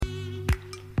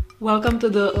Welcome to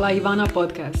the La Ivana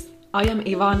podcast. I am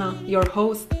Ivana, your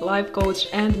host, life coach,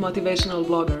 and motivational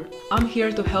blogger. I'm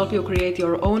here to help you create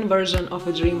your own version of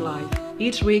a dream life.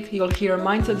 Each week, you'll hear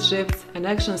mindset shifts and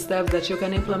action steps that you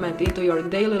can implement into your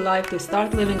daily life to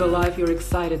start living a life you're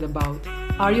excited about.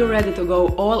 Are you ready to go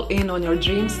all in on your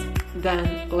dreams?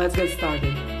 Then let's get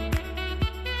started.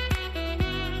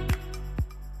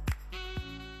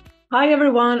 Hi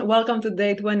everyone, welcome to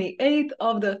day 28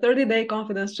 of the 30-day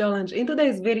confidence challenge. In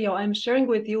today's video, I'm sharing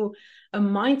with you a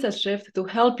mindset shift to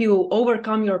help you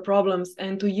overcome your problems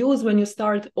and to use when you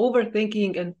start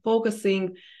overthinking and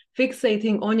focusing,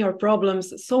 fixating on your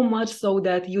problems so much so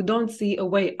that you don't see a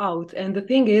way out. And the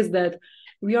thing is that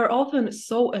we are often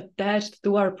so attached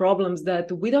to our problems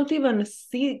that we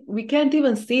can't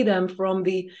even see them from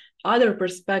the other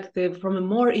perspective, from a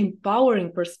more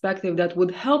empowering perspective that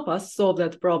would help us solve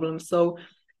that problem. So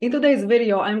in today's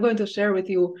video, I'm going to share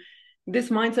with you this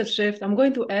mindset shift. I'm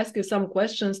going to ask you some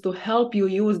questions to help you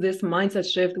use this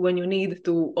mindset shift when you need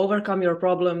to overcome your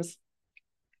problems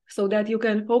so that you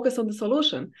can focus on the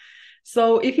solution.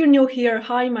 So if you're new here,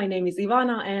 hi, my name is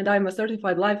Ivana and I'm a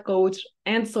certified life coach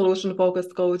and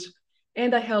solution-focused coach.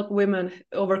 And I help women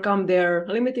overcome their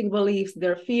limiting beliefs,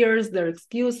 their fears, their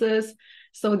excuses,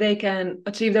 so they can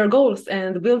achieve their goals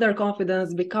and build their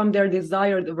confidence, become their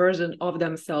desired version of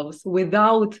themselves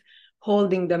without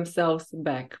holding themselves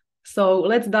back. So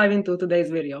let's dive into today's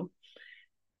video.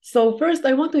 So first,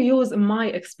 I want to use my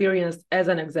experience as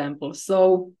an example.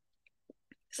 So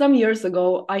some years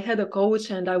ago, I had a coach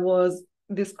and I was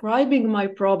describing my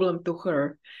problem to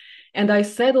her. And I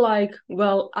said like,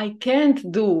 well, I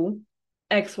can't do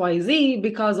XYZ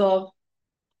because of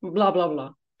blah, blah,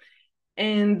 blah.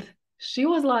 And she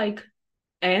was like,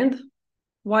 and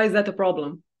why is that a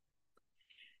problem?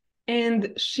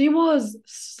 And she was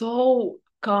so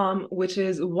calm, which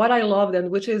is what I loved and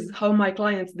which is how my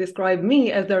clients describe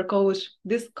me as their coach,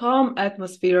 this calm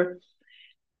atmosphere.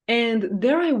 And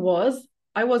there I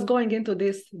was going into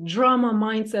this drama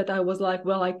mindset. I was like,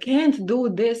 well, I can't do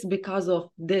this because of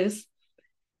this.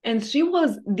 And she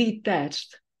was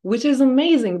detached, which is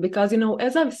amazing because,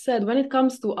 as I've said, when it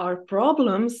comes to our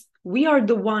problems, we are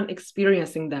the one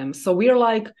experiencing them. So we're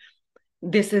like,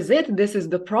 this is it. This is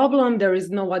the problem. There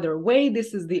is no other way.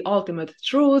 This is the ultimate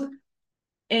truth.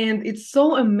 And it's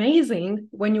so amazing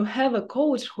when you have a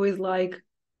coach who is like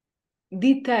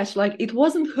detached, like it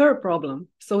wasn't her problem.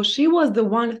 So she was the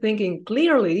one thinking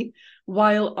clearly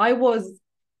while I was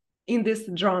in this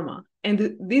drama. And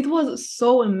it was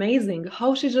so amazing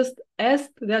how she just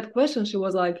asked that question. She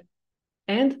was like,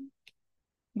 and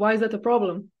why is that a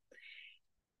problem?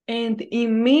 And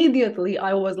immediately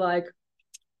I was like,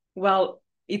 well,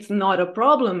 it's not a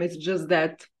problem. It's just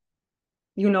that,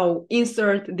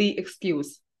 insert the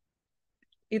excuse.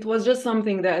 It was just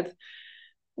something that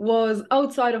was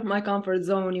outside of my comfort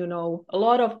zone, a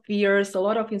lot of fears, a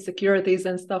lot of insecurities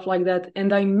and stuff like that.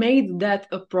 And I made that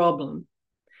a problem.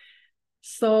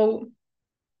 So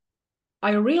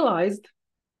I realized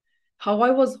how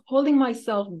I was holding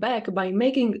myself back by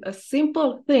making a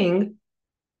simple thing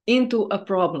into a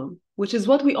problem, which is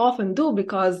what we often do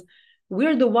because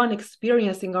we're the one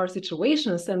experiencing our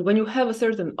situations. And when you have a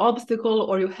certain obstacle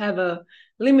or you have a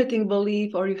limiting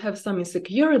belief or you have some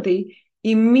insecurity,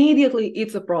 immediately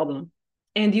it's a problem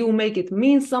and you make it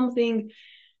mean something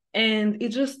and it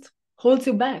just holds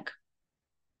you back.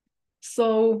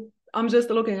 So I'm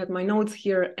just looking at my notes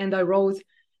here and I wrote,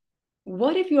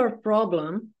 what if your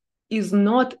problem is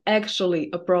not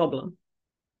actually a problem?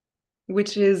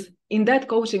 Which is, in that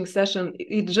coaching session,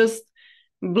 it just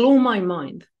blew my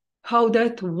mind how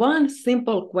that one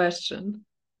simple question,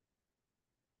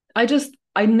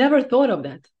 I never thought of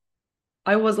that.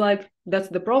 I was like, that's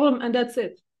the problem and that's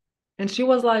it. And she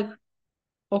was like,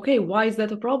 okay, why is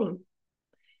that a problem?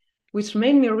 Which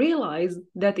made me realize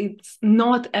that it's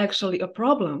not actually a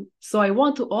problem. So I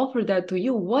want to offer that to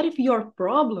you. What if your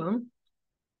problem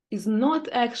is not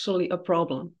actually a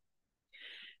problem?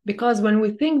 Because when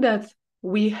we think that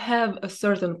we have a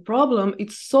certain problem,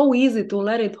 it's so easy to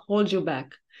let it hold you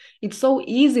back. It's so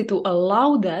easy to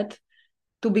allow that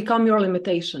to become your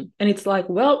limitation. And it's like,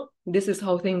 well, this is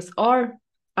how things are.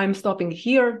 I'm stopping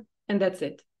here and that's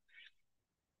it.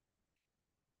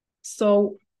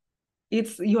 So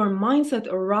it's your mindset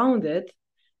around it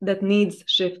that needs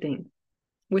shifting,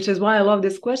 which is why I love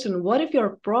this question. What if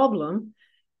your problem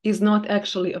is not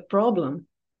actually a problem?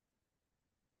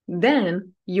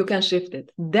 Then you can shift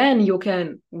it. Then you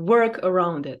can work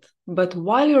around it. But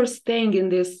while you're staying in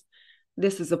this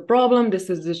is a problem, this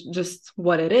is just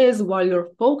what it is, while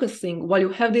you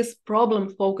have this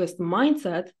problem-focused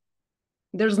mindset,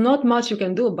 there's not much you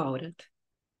can do about it.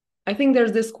 I think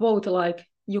there's this quote like,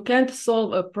 you can't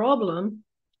solve a problem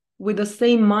with the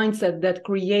same mindset that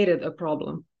created a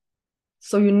problem.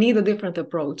 So you need a different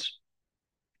approach.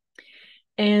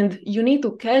 And you need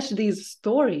to catch these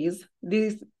stories,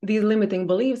 these limiting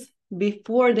beliefs,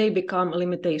 before they become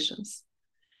limitations.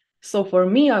 So for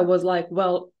me, I was like,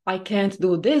 well, I can't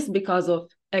do this because of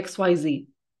XYZ.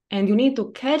 And you need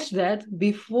to catch that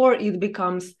before it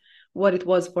becomes what it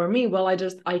was for me. Well,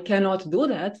 I cannot do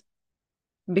that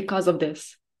because of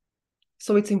this.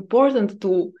 So it's important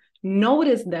to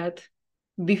notice that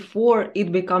before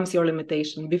it becomes your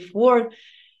limitation, before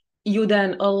you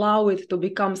then allow it to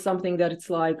become something that it's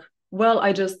like, well,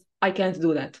 I can't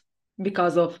do that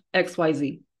because of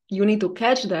XYZ. You need to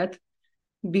catch that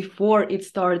before it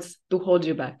starts to hold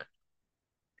you back.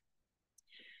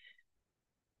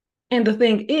 And the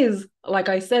thing is, like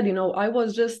I said, I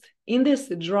was just in this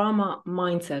drama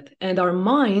mindset, and our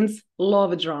minds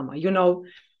love drama.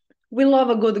 We love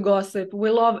a good gossip. We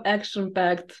love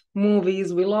action-packed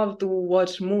movies. We love to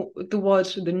watch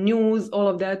the news, all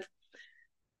of that.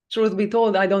 Truth be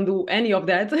told, I don't do any of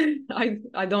that.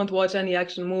 I don't watch any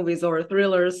action movies or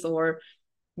thrillers or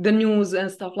the news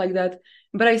and stuff like that.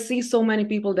 But I see so many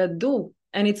people that do,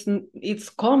 and it's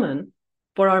common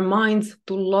for our minds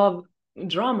to love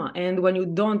drama. And when you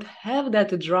don't have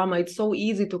that drama, it's so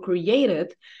easy to create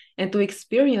it and to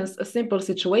experience a simple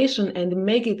situation and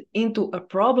make it into a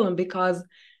problem, because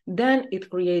then it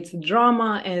creates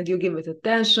drama and you give it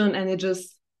attention, and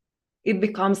it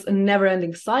becomes a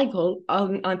never-ending cycle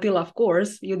until, of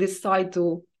course, you decide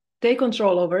to take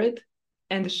control over it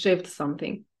and shift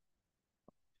something.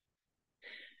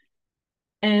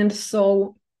 And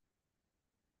so,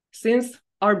 since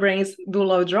our brains do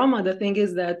love drama, the thing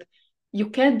is that you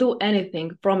can't do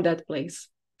anything from that place.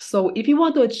 So if you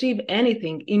want to achieve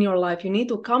anything in your life, you need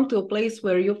to come to a place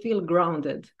where you feel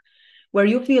grounded, where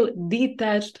you feel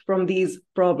detached from these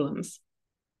problems,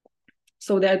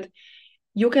 so that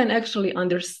you can actually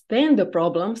understand the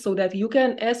problem, so that you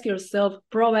can ask yourself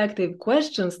proactive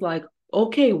questions like,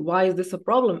 okay, why is this a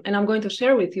problem? And I'm going to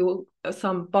share with you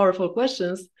some powerful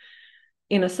questions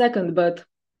in a second, but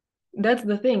that's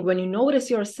the thing. When you notice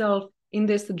yourself in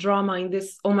this drama, in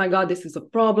this, oh my God, this is a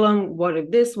problem. What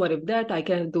if this? What if that? I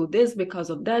can't do this because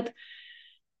of that.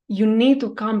 You need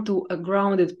to come to a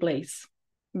grounded place,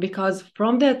 because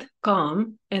from that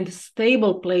calm and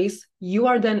stable place, you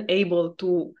are then able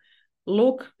to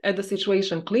look at the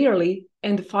situation clearly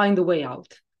and find a way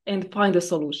out and find a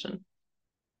solution.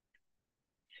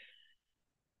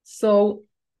 So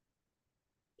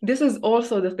this is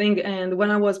also the thing. And when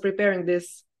I was preparing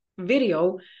this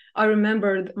video, I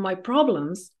remembered my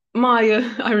problems,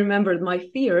 I remembered my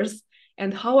fears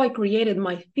and how I created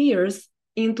my fears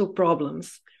into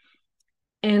problems.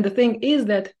 And the thing is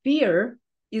that fear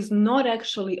is not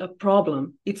actually a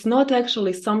problem. It's not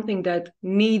actually something that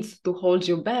needs to hold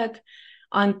you back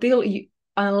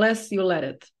unless you let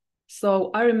it.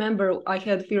 So I remember I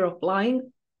had fear of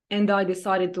flying, and I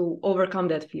decided to overcome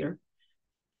that fear.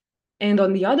 And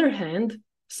on the other hand,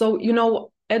 so,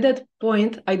 at that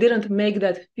point, I didn't make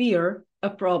that fear a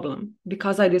problem,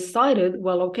 because I decided,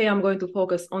 well, okay, I'm going to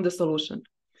focus on the solution.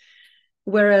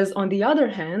 Whereas on the other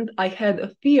hand, I had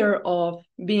a fear of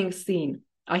being seen.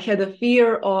 I had a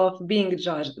fear of being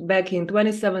judged. Back in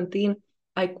 2017,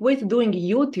 I quit doing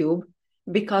YouTube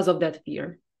because of that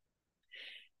fear.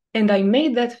 And I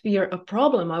made that fear a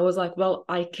problem. I was like, well,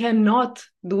 I cannot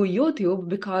do YouTube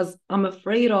because I'm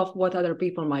afraid of what other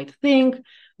people might think.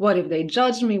 What if they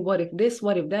judge me? What if this?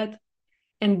 What if that?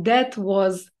 And that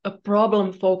was a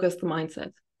problem-focused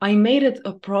mindset. I made it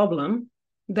a problem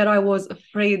that I was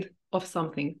afraid of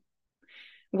something.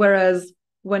 Whereas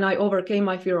when I overcame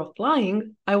my fear of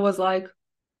flying, I was like,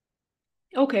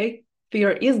 okay,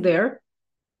 fear is there,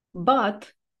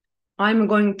 but I'm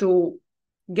going to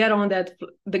get on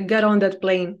that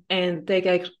plane and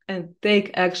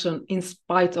take action in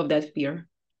spite of that fear.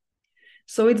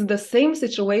 So it's the same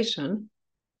situation.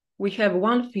 We have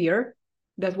one fear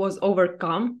that was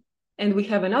overcome, and we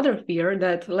have another fear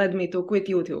that led me to quit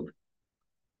YouTube.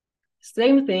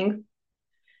 Same thing,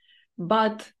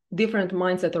 but different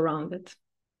mindset around it.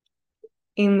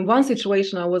 In one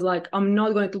situation, I was like, I'm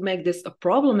not going to make this a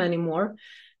problem anymore.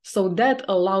 So that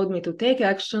allowed me to take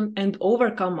action and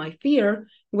overcome my fear.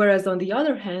 Whereas on the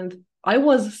other hand, I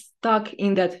was stuck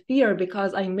in that fear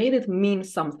because I made it mean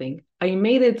something. I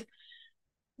made it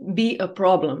be a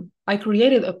problem. I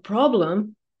created a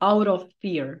problem out of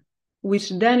fear, which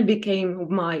then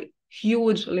became my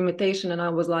huge limitation. And I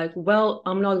was like, well,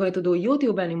 I'm not going to do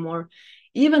YouTube anymore,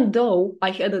 even though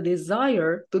I had a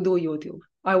desire to do YouTube.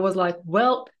 I was like,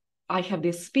 well, I have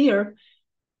this fear,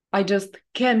 I just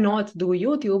cannot do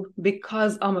YouTube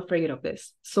because I'm afraid of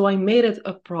this. So I made it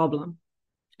a problem.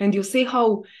 And you see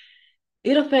how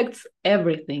it affects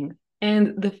everything.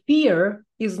 And the fear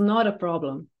is not a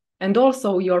problem. And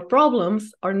also, your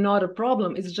problems are not a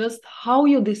problem. It's just how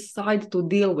you decide to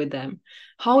deal with them.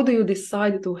 How do you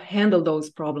decide to handle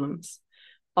those problems?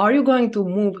 Are you going to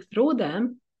move through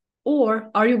them,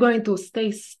 or are you going to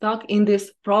stay stuck in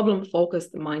this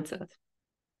problem-focused mindset,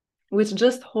 which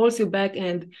just holds you back,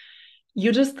 and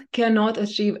you just cannot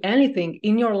achieve anything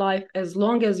in your life as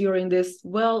long as you're in this,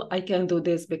 well, I can't do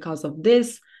this because of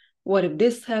this. What if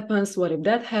this happens? What if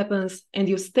that happens? And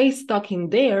you stay stuck in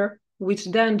there, which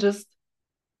then just,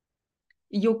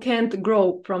 you can't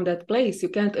grow from that place. You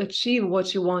can't achieve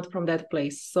what you want from that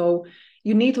place. So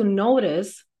you need to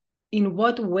notice, in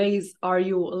what ways are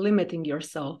you limiting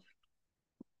yourself?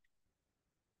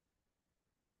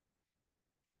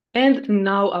 And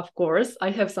now, of course, I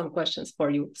have some questions for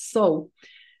you. So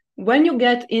when you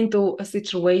get into a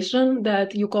situation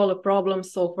that you call a problem,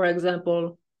 so for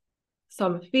example,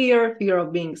 some fear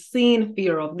of being seen,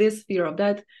 fear of this, fear of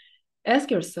that,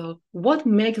 ask yourself, what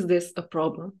makes this a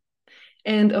problem?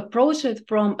 And approach it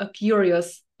from a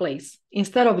curious place.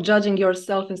 Instead of judging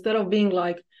yourself, instead of being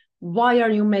like, why are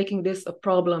you making this a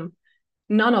problem?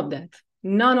 None of that.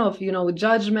 None of,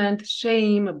 judgment,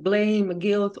 shame, blame,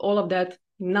 guilt, all of that.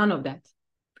 None of that.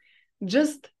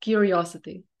 Just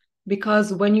curiosity.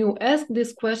 Because when you ask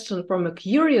this question from a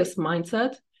curious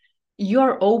mindset,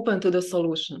 you're open to the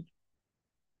solution.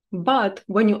 But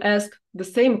when you ask the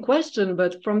same question,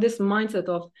 but from this mindset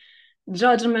of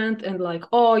judgment and like,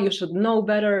 oh, you should know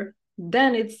better,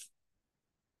 then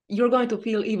you're going to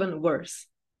feel even worse.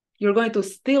 You're going to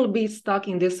still be stuck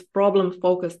in this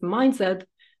problem-focused mindset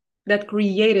that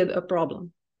created a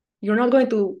problem. You're not going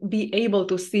to be able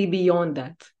to see beyond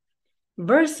that.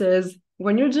 Versus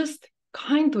when you're just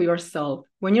kind to yourself,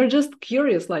 when you're just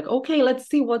curious, like, okay, let's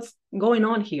see what's going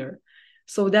on here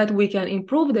so that we can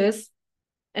improve this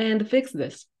and fix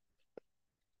this.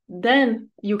 Then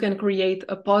you can create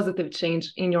a positive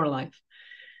change in your life.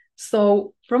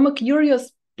 So from a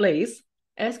curious place,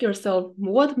 ask yourself,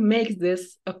 what makes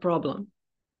this a problem?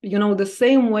 The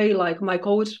same way like my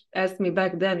coach asked me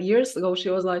back then years ago, she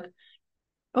was like,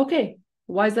 okay,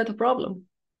 why is that a problem?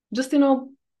 Just,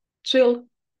 chill,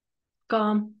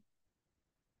 calm.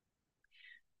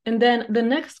 And then the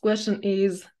next question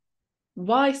is,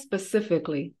 why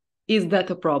specifically is that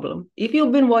a problem? If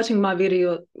you've been watching my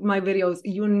videos,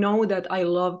 you know that I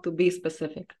love to be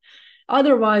specific.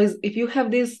 Otherwise, if you have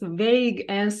this vague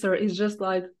answer, it's just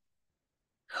like,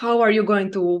 how are you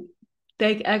going to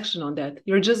take action on that?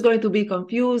 You're just going to be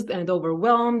confused and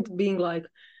overwhelmed, being like,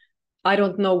 I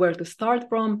don't know where to start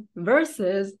from.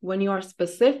 Versus when you are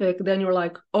specific, then you're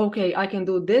like, okay, I can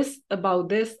do this about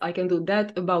this, I can do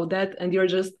that about that, and you're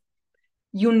just,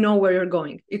 you know where you're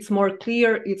going. It's more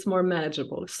clear, it's more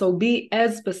manageable. So be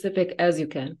as specific as you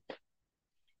can.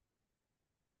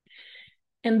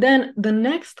 And then the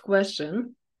next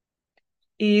question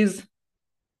is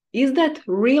that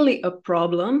really a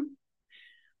problem?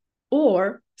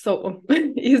 Or, so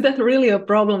is that really a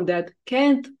problem that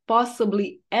can't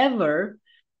possibly ever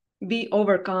be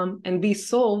overcome and be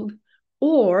solved?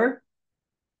 Or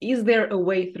is there a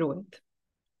way through it?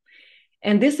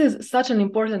 And this is such an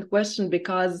important question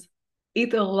because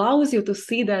it allows you to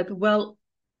see that, well,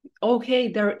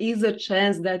 okay, there is a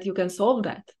chance that you can solve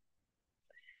that.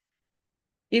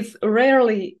 It's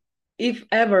rarely, if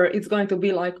ever, it's going to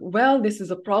be like, well, this is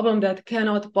a problem that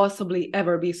cannot possibly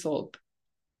ever be solved.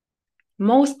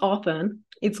 Most often,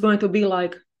 it's going to be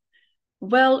like,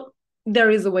 well, there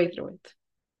is a way through it.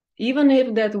 Even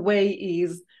if that way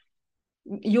is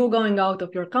you going out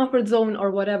of your comfort zone or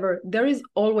whatever, there is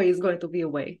always going to be a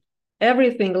way.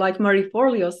 Everything, like Marie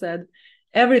Forleo said,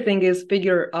 everything is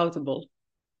figure outable.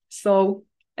 So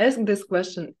ask this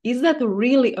question, is that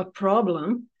really a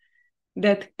problem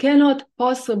that cannot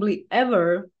possibly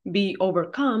ever be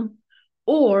overcome,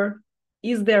 or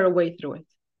is there a way through it?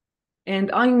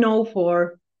 And I know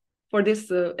for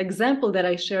this example that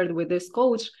I shared with this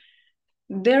coach,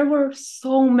 there were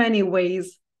so many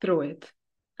ways through it.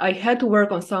 I had to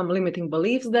work on some limiting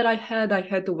beliefs that I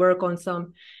had to work on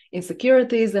some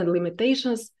insecurities and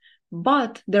limitations,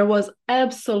 but there was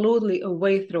absolutely a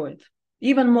way through it,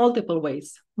 even multiple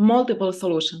ways, multiple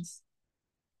solutions.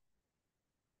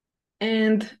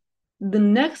 And the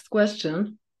next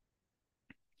question,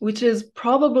 which is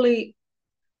probably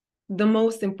the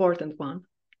most important one,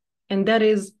 and that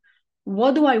is,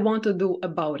 what do I want to do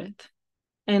about it?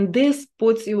 And this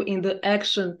puts you in the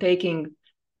action-taking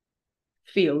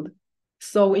field.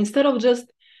 So instead of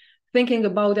just thinking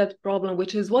about that problem,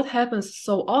 which is what happens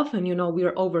so often.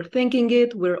 We're overthinking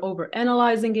it, we're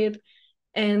overanalyzing it,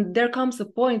 and there comes a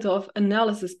point of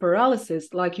analysis paralysis.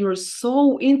 Like, you're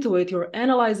so into it, you're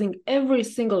analyzing every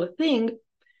single thing,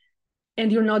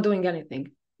 and you're not doing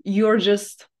anything. You're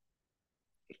just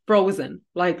frozen,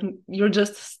 like you're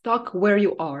just stuck where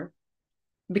you are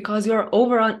because you're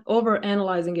over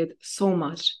analyzing it so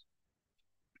much.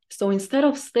 So instead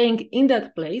of staying in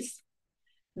that place,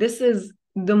 this is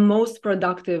the most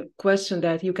productive question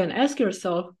that you can ask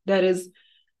yourself. That is,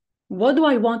 what do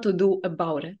I want to do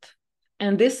about it?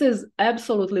 And this is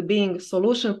absolutely being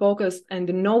solution focused and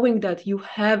knowing that you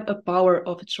have a power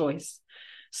of choice.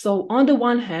 So on the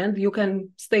one hand, you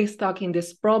can stay stuck in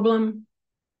this problem.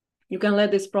 You can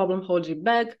let this problem hold you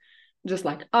back, just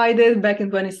like I did back in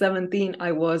 2017.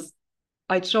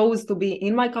 I chose to be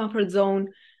in my comfort zone,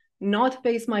 not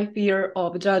face my fear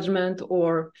of judgment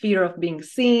or fear of being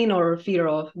seen or fear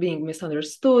of being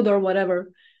misunderstood or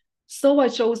whatever. So I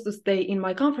chose to stay in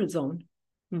my comfort zone.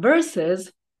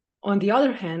 Versus, on the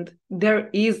other hand, there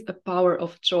is a power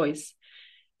of choice.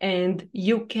 And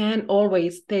you can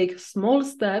always take small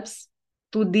steps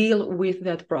to deal with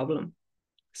that problem.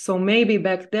 So maybe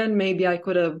back then, maybe I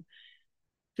could have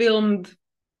filmed,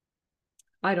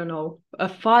 I don't know, a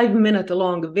 5-minute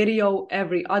long video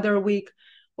every other week,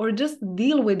 or just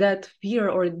deal with that fear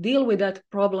or deal with that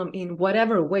problem in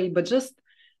whatever way, but just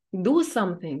do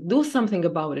something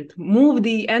about it. Move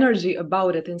the energy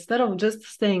about it instead of just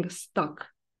staying stuck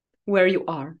where you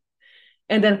are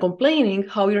and then complaining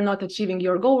how you're not achieving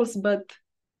your goals. But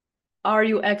are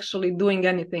you actually doing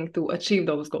anything to achieve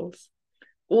those goals?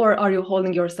 Or are you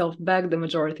holding yourself back the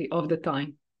majority of the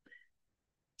time?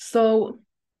 So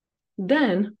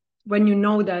then, when you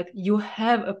know that you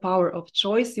have a power of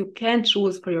choice, you can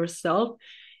choose for yourself,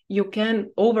 you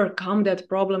can overcome that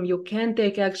problem, you can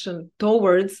take action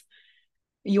towards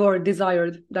your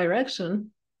desired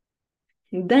direction,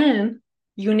 then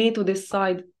you need to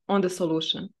decide on the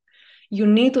solution. You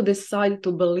need to decide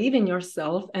to believe in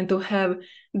yourself and to have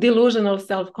delusional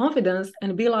self-confidence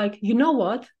and be like, you know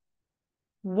what?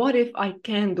 What if I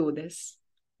can do this?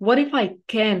 What if I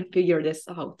can figure this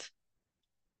out?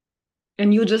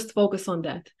 And you just focus on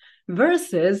that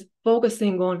versus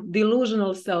focusing on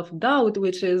delusional self-doubt,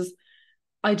 which is,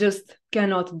 I just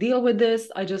cannot deal with this.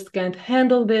 I just can't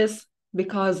handle this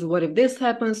because what if this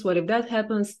happens? What if that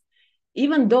happens?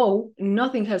 Even though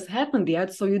nothing has happened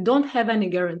yet, so you don't have any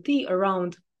guarantee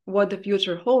around what the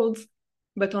future holds.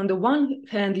 But on the one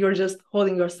hand, you're just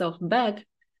holding yourself back.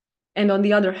 And on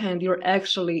the other hand, you're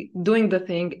actually doing the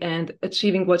thing and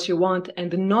achieving what you want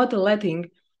and not letting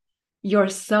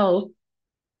yourself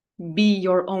be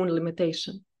your own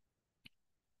limitation.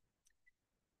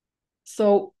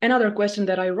 So another question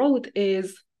that I wrote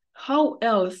is, how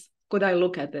else could I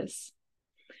look at this?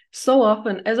 So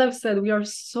often, as I've said, we are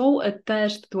so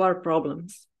attached to our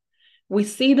problems. We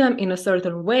see them in a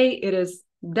certain way. It is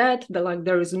that like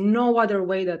there is no other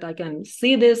way that I can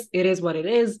see this. It is what it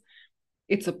is.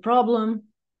 It's a problem.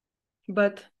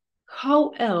 But how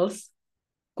else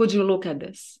could you look at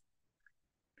this?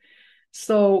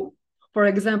 So, for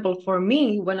example, for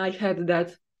me, when I had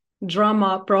that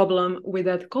drama problem with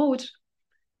that coach,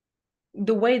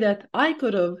 the way that I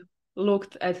could have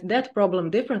looked at that problem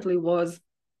differently was,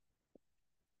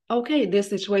 okay, this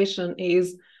situation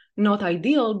is not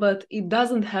ideal, but it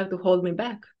doesn't have to hold me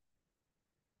back.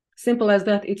 Simple as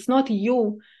that. It's not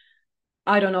you,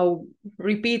 I don't know,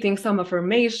 repeating some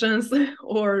affirmations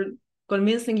or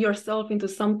convincing yourself into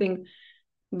something,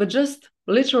 but just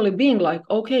literally being like,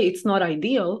 okay, it's not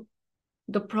ideal.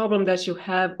 The problem that you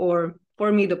have, or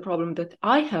for me, the problem that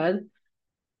I had,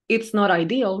 it's not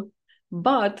ideal,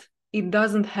 but it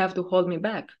doesn't have to hold me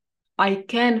back. I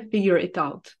can figure it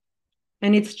out.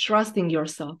 And it's trusting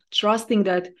yourself, trusting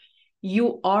that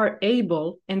you are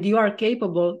able and you are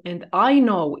capable. And I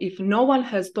know if no one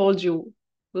has told you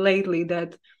lately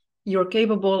that you're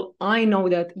capable, I know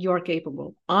that you're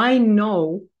capable. I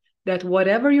know that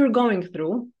whatever you're going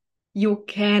through, you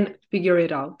can figure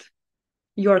it out.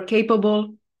 You're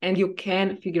capable and you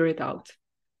can figure it out.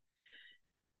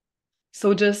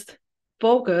 So just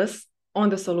focus on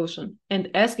the solution and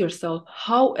ask yourself,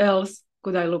 how else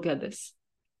could I look at this?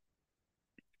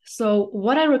 So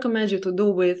what I recommend you to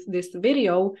do with this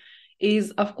video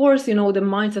is, of course, the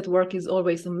mindset work is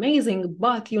always amazing,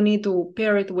 but you need to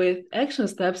pair it with action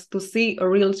steps to see a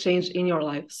real change in your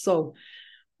life. So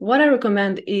what I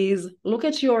recommend is look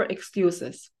at your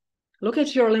excuses, look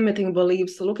at your limiting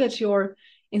beliefs, look at your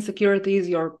insecurities,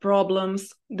 your problems,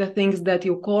 the things that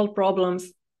you call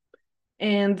problems,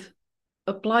 and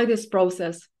apply this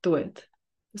process to it.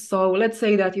 So let's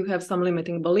say that you have some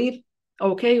limiting belief.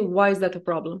 Okay, why is that a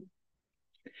problem?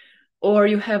 Or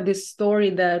you have this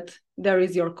story that there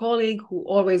is your colleague who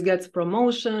always gets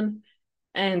promotion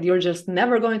and you're just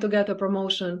never going to get a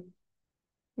promotion.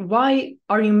 Why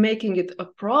are you making it a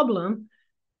problem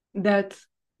that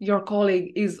your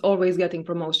colleague is always getting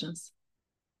promotions?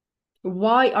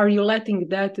 Why are you letting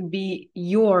that be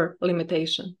your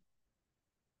limitation?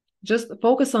 Just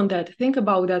focus on that. Think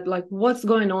about that, like what's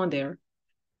going on there,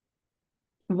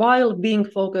 while being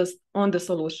focused on the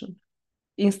solution,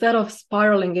 instead of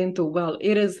spiraling into, well,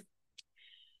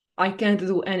 I can't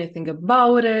do anything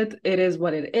about it. It is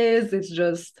what it is. It's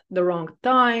just the wrong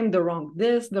time, the wrong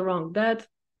this, the wrong that.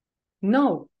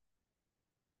 No.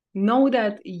 Know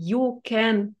that you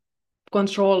can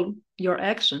control your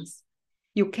actions.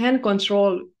 You can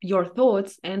control your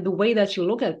thoughts and the way that you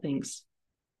look at things.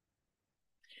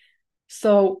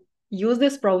 So use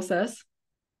this process.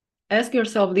 Ask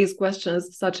yourself these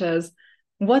questions, such as,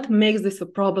 what makes this a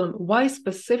problem? Why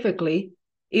specifically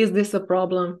is this a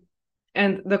problem?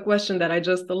 And the question that I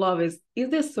just love is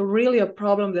this really a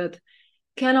problem that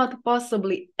cannot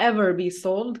possibly ever be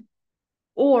solved?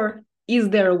 Or is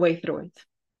there a way through it?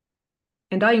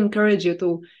 And I encourage you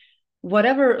to,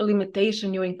 whatever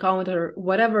limitation you encounter,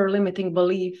 whatever limiting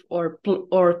belief or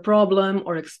problem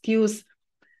or excuse,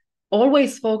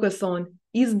 always focus on,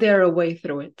 is there a way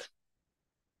through it?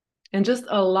 And just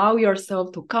allow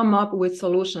yourself to come up with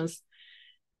solutions.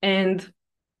 And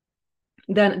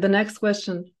then the next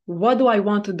question, what do I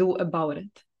want to do about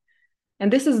it?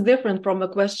 And this is different from the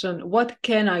question, what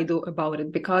can I do about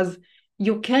it? Because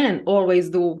you can always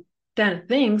do 10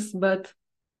 things, but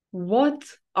what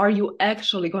are you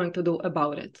actually going to do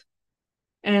about it?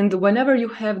 And whenever you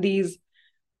have these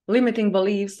limiting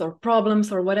beliefs or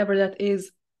problems or whatever that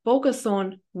is, focus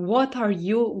on, what are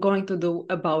you going to do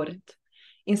about it?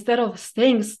 Instead of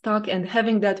staying stuck and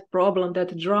having that problem,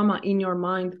 that drama in your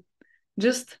mind,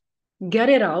 just get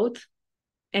it out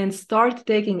and start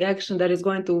taking action that is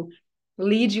going to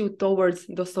lead you towards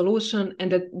the solution,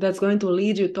 and that's going to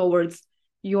lead you towards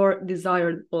your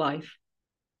desired life.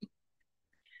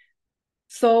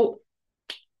 So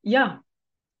yeah,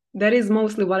 that is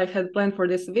mostly what I had planned for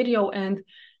this video. And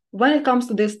when it comes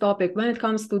to this topic, when it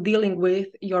comes to dealing with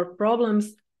your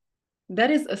problems,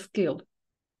 that is a skill.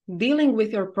 Dealing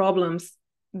with your problems,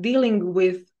 dealing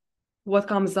with what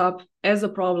comes up as a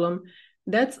problem,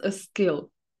 that's a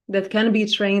skill that can be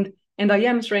trained. And I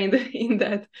am trained in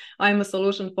that. I'm a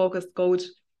solution-focused coach.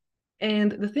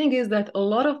 And the thing is that a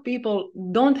lot of people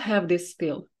don't have this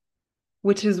skill,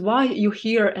 which is why you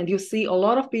hear and you see a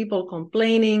lot of people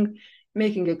complaining,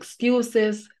 making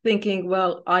excuses, thinking,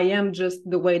 well, I am just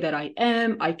the way that I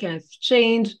am, I can't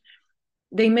change.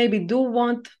 They maybe do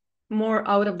want more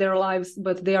out of their lives,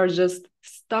 but they are just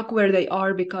stuck where they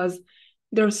are because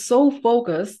they're so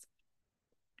focused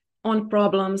on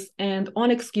problems and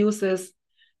on excuses,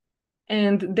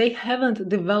 and they haven't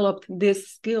developed this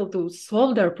skill to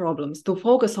solve their problems, to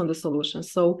focus on the solution.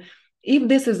 So if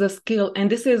this is a skill, and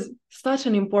this is such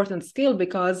an important skill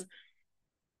because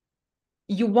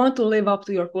you want to live up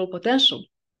to your full potential,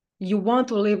 you want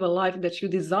to live a life that you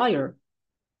desire.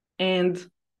 And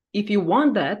if you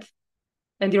want that,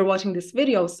 and you're watching this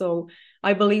video, so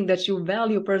I believe that you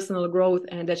value personal growth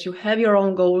and that you have your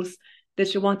own goals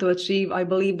that you want to achieve. I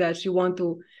believe that you want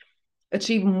to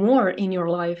achieve more in your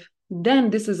life. Then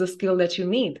this is a skill that you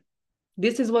need.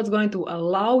 This is what's going to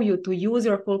allow you to use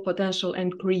your full potential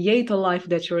and create a life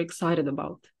that you're excited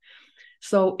about.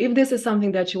 So if this is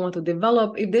something that you want to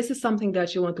develop, if this is something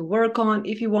that you want to work on,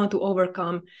 if you want to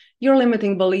overcome your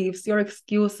limiting beliefs, your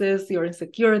excuses, your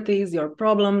insecurities, your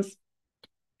problems,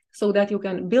 so that you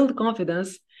can build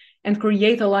confidence and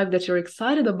create a life that you're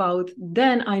excited about,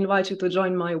 then I invite you to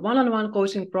join my one-on-one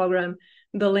coaching program.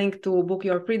 The link to book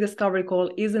your free discovery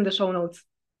call is in the show notes,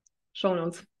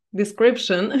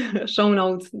 description, show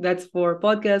notes, that's for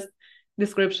podcast,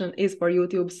 description is for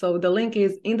YouTube. So the link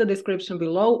is in the description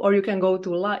below, or you can go to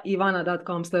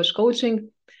laivana.com/coaching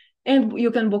and you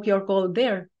can book your call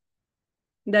there.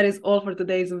 That is all for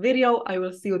today's video. I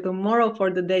will see you tomorrow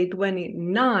for the day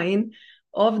 29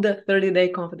 of the 30-day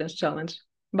confidence challenge.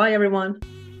 Bye everyone.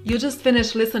 You just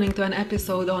finished listening to an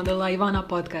episode on the La Ivana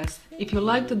podcast. If you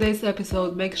liked today's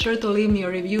episode, make sure to leave me a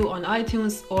review on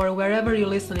iTunes or wherever you're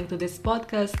listening to this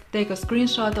podcast. Take a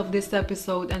screenshot of this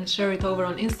episode and share it over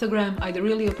on Instagram. I'd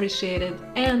really appreciate it.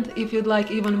 And if you'd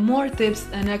like even more tips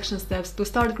and action steps to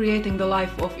start creating the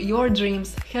life of your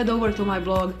dreams, head over to my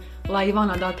blog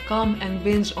laivana.com and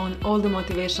binge on all the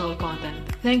motivational content.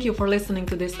 Thank you for listening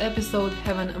to this episode.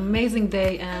 Have an amazing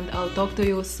day and I'll talk to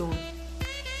you soon.